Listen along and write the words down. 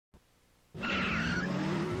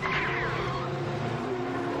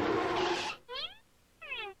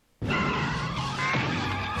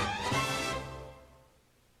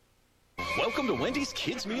Welcome to Wendy's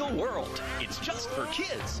Kids Meal World. It's just for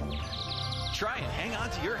kids. Try and hang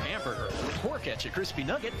on to your hamburger or catch a crispy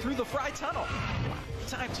nugget through the fry tunnel.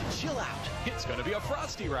 Time to chill out. It's going to be a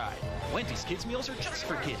frosty ride. Wendy's Kids Meals are just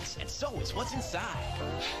for kids, and so is what's inside.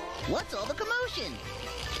 What's all the commotion?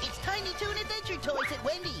 It's Tiny Toon Adventure Toys at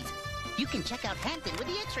Wendy's. You can check out Hampton with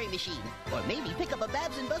the X-ray machine, or maybe pick up a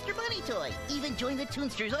Babs and Buster Bunny toy. Even join the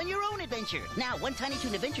Toonsters on your own adventure. Now, one Tiny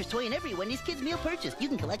Toon Adventures toy in every Wendy's Kids Meal purchase. You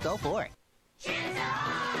can collect all 4.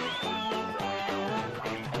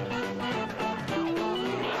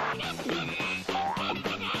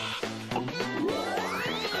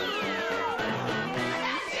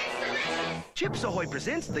 Chips Ahoy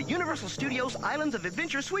presents the Universal Studios Islands of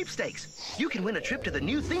Adventure Sweepstakes. You can win a trip to the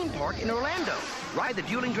new theme park in Orlando. Ride the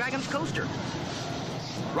Dueling Dragons coaster.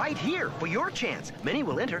 Right here for your chance. Many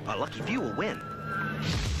will enter, a lucky few will win.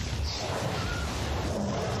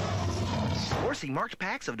 Or see marked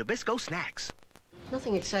packs of Nabisco snacks.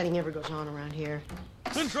 Nothing exciting ever goes on around here.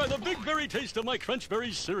 And try the big berry taste of my Crunch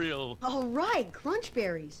Berry cereal. Oh, right, Crunch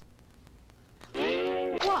Berries.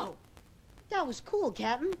 Whoa, that was cool,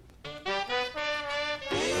 Captain.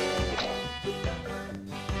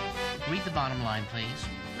 Read the bottom line, please.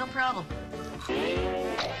 No problem.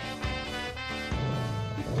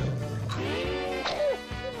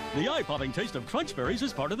 The eye-popping taste of Crunch Berries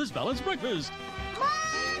is part of this balanced breakfast. Mom,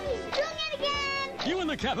 he's doing it again! You and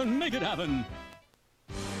the Captain make it happen.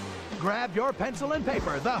 Grab your pencil and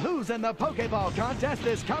paper. The Who's in the Pokeball contest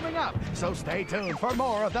is coming up. So stay tuned for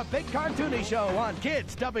more of the Big Cartoony Show on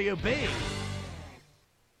Kids WB.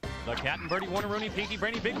 The Cat and Birdie Warner Rooney Pinky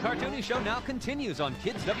Brainy Big Cartoony Show now continues on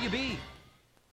Kids WB.